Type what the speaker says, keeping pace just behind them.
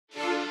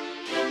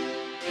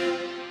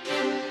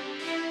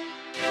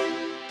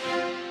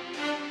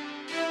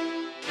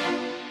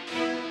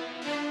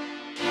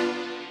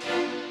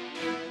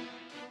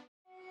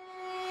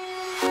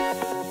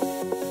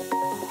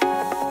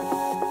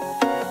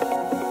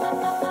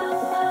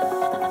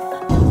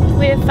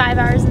We have 5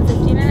 hours and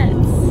 50 minutes.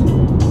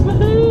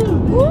 Woo-hoo!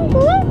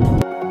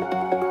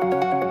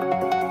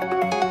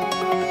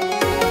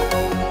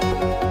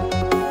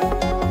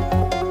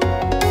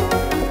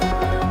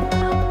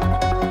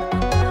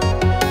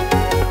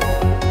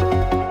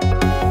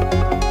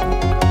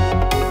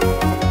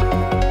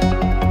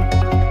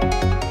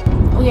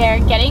 We are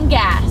getting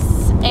gas,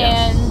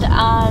 yes. And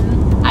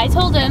I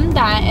told him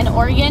that in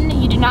Oregon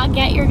you do not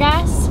get your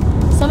gas.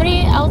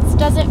 Somebody else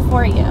does it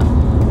for you.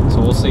 So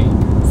we'll see.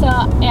 So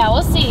yeah,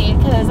 we'll see,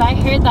 because I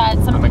heard that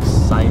I'm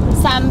excited.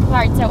 Some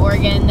parts of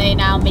Oregon they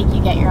now make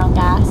you get your own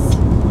gas.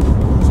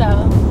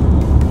 So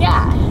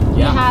yeah.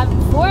 We have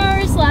 4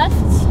 hours left,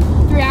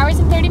 3 hours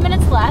and 30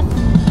 minutes left.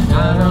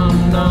 I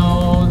don't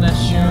know that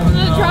you're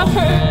the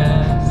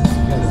best,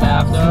 'cause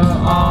after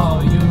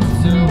all you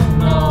do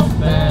know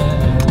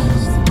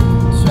best.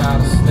 Try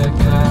to stick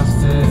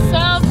past it.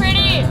 So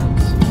pretty.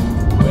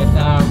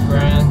 Without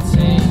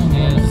granting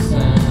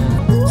consent.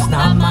 It's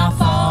not my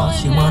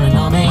fault, you wanna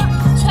know me.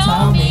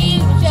 Told me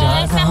you were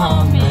just a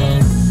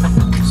homie.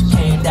 She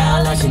came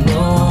down like she knew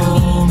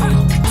me.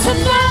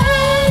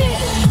 Tonight,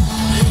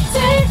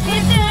 take me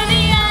to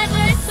the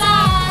other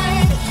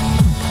side.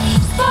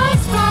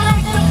 Sparks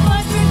like the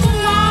 4th of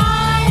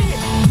July.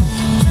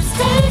 Just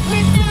take me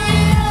to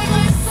the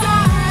other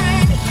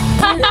side.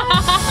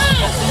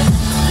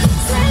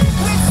 Take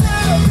me to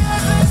the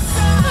other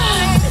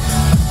side.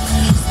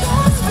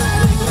 Sparks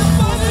like the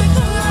 4th of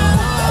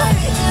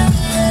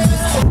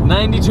July.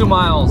 92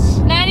 miles.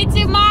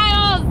 92 miles.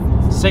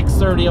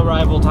 6:30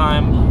 arrival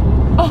time.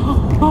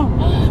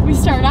 Oh, we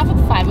started off at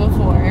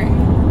 5:04.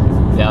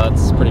 Yeah,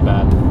 that's pretty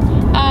bad.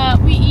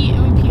 We eat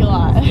and we pee a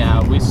lot.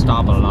 Yeah, we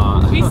stop a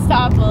lot. We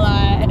stop a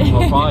lot.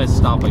 We'll probably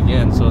stop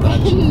again, so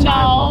that time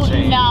will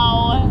change.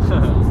 No,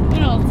 we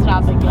don't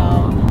stop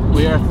again.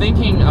 We are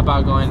thinking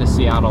about going to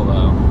Seattle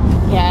though.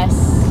 Yes.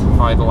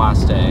 Probably the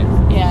last day.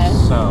 Yes.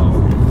 So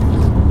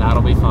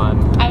that'll be fun.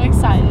 I'm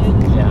excited.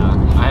 Yeah,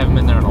 I haven't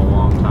been there in a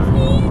long time.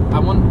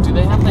 Do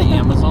they have the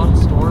Amazon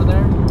store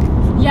there?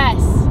 Yes.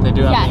 They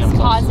do have the Amazon. Yes,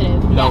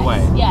 positive. No yes.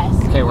 way. Yes.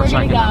 Okay, we're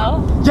checking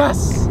gonna go.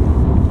 Yes.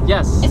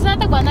 Yes. Isn't that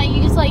the one that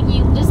you just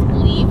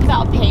leave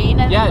without paying?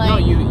 And yeah. No,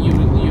 you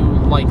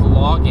like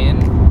log in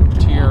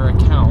to your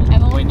account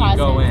when you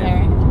go in.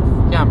 There.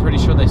 Yeah, I'm pretty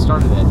sure they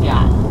started it.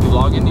 Yeah. You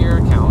log into your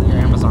account, your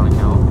Amazon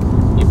account.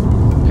 You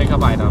pick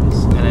up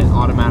items, and it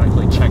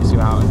automatically checks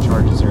you out and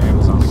charges your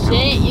Amazon account.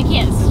 Shit, you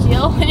can't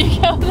steal when you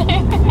go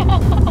there.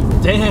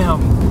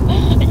 Damn.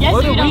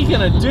 What are we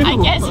gonna do? I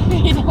guess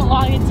you don't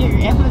log into your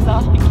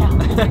Amazon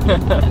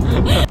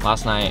account.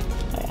 Last night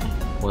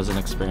was an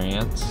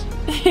experience.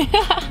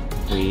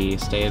 We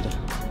stayed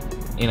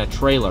in a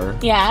trailer.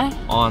 Yeah.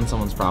 On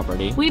someone's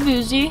property. We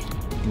bougie.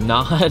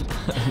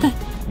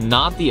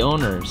 Not the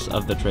owners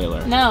of the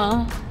trailer.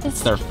 No.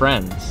 It's their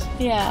friend's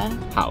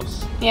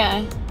house.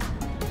 Yeah.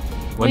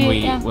 When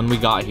we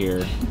got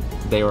here,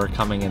 they were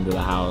coming into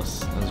the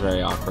house. It was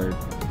very awkward.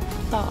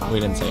 So awkward. We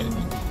didn't say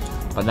anything.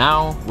 But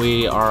now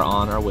we are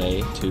on our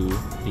way to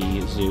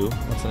the zoo.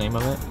 What's the name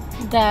of it?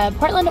 The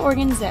Portland,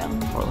 Oregon Zoo.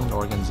 Portland,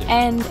 Oregon Zoo.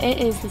 And it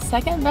is the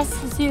 2nd best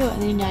zoo in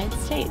the United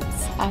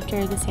States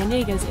after the San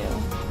Diego Zoo.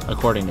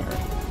 According to her.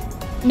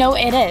 No,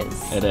 it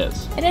is. It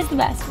is. It is the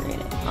best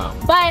rated. Oh.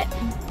 But,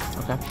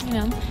 okay. You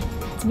know,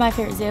 it's my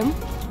favorite zoo.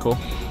 Cool.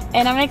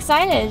 And I'm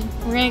excited.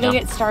 We're going to go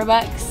get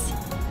Starbucks.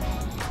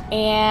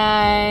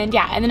 And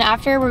yeah, and then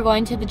after we're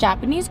going to the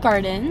Japanese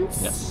Gardens.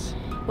 Yes.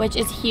 Which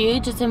is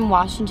huge. It's in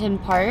Washington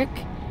Park.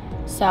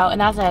 So, and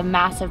that's a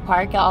massive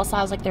park. It also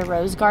has like the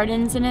rose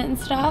gardens in it and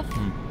stuff.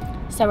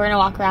 So we're gonna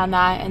walk around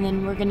that, and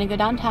then we're gonna go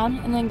downtown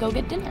and then go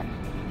get dinner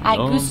at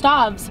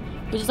Gustav's,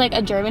 which is like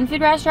a German food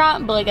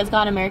restaurant, but like it's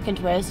got an American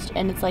twist,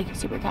 and it's like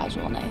super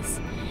casual, nice.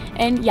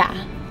 And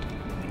yeah.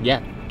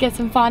 Get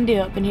some fondue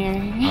up in here.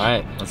 All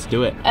right, let's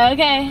do it.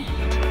 Okay.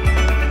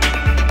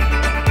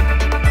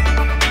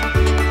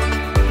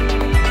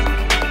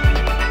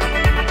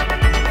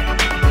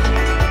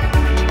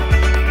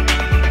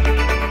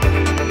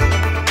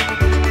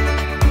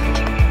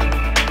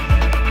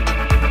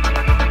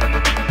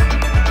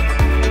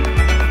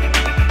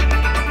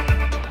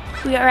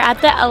 We are at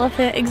the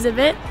elephant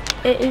exhibit.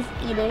 It is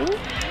eating.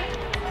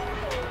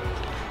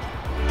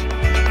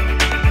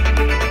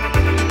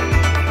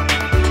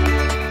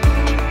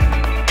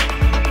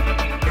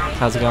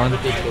 How's it going?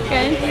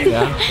 Good.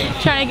 Yeah.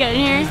 Trying to get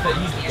in here.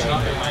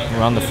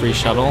 We're on the free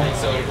shuttle.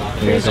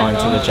 We're going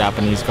to the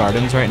Japanese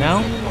Gardens right now.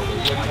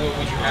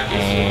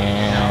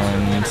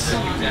 And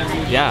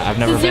yeah, I've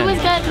never been. The zoo was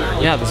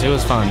good. Yeah, the zoo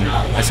was fun.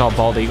 I saw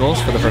bald eagles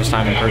for the first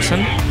time in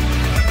person.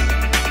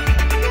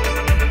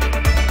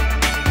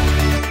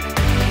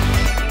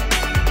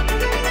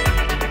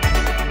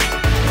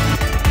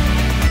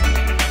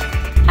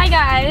 Hi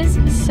guys,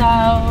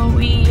 so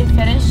we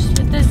finished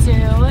with the zoo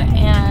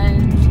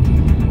and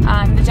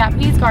the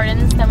Japanese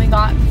Gardens, then we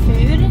got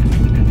food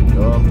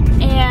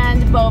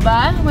and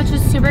boba, which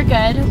was super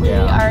good. We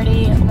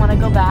already want to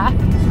go back.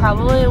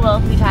 Probably will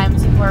a few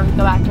times before we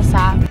go back to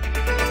SAP.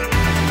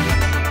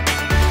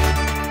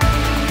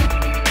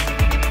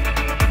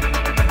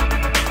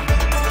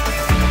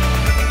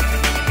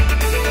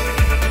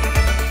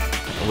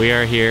 We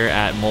are here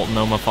at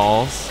Multnomah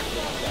Falls.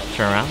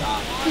 Turn around.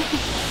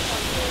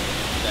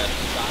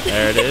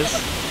 There it is.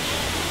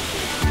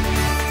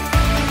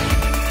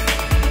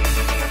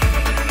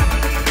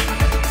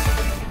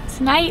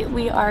 Tonight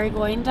we are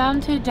going down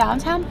to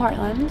downtown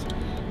Portland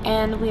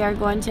and we are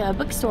going to a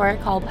bookstore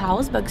called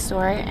Powell's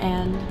Bookstore,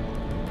 and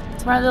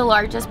it's one of the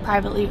largest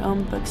privately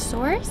owned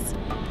bookstores.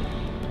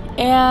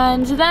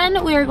 And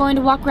then we are going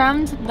to walk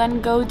around, then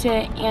go to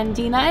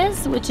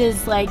Andina's, which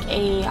is like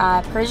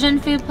a Persian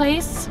food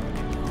place.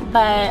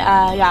 But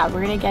yeah,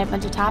 we're gonna get a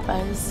bunch of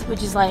tapas,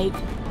 which is like,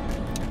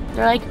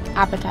 they're like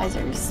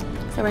appetizers.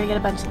 So we're gonna get a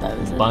bunch of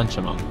those. Bunch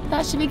of them.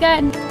 That should be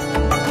good.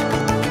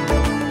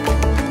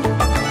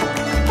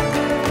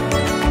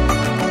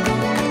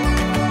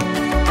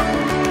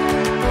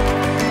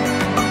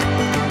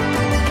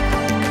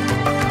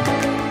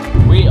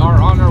 We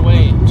are on our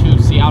way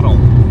to Seattle.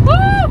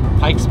 Woo!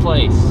 Pike's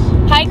Place.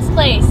 Pike's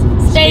Place,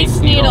 Space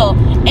Needle,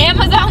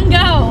 Amazon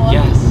Go,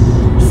 Yes.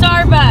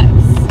 Starbucks.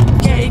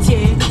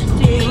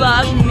 Do you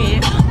love me?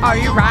 Are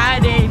you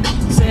riding?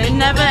 So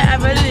never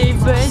ever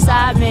leave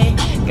beside me.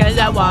 Cause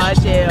I want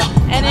you,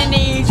 and I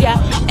need you,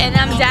 and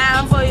I'm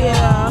down for you.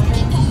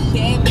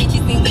 Damn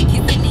bitches think they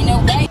kissing me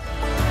no way.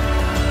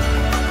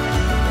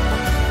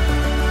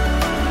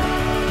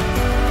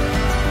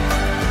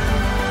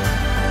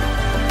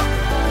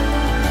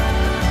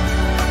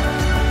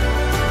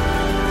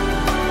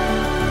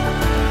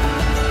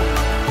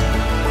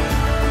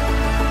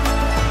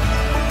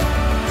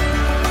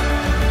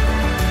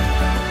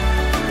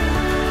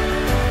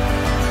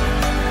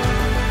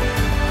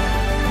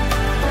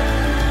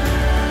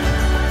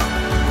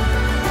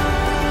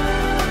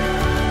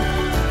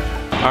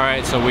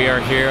 Alright, so we are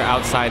here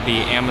outside the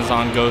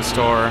Amazon Go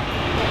store.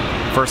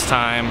 First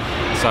time,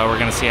 so we're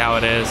gonna see how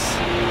it is.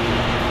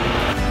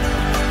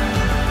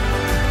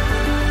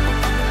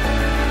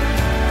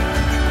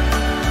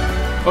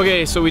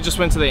 Okay, so we just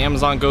went to the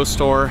Amazon Go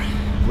store.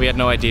 We had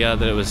no idea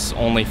that it was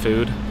only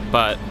food,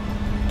 but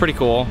pretty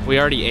cool. We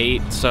already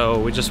ate, so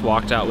we just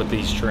walked out with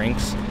these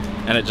drinks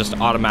and it just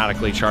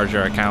automatically charged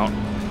our account.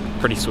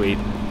 Pretty sweet.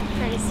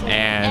 Pretty sweet.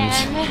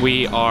 And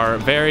we are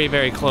very,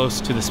 very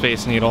close to the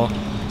Space Needle,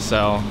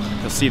 so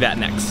you'll see that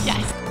next.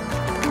 Yes.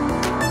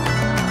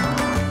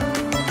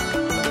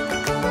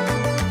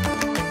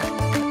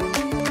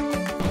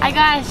 I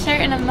got a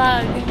shirt and a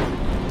mug.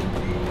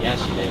 Yeah,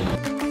 she did.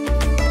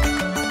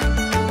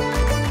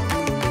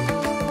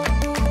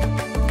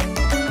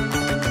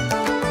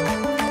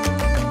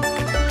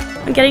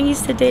 I'm getting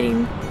used to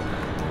dating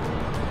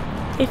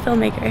a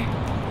filmmaker.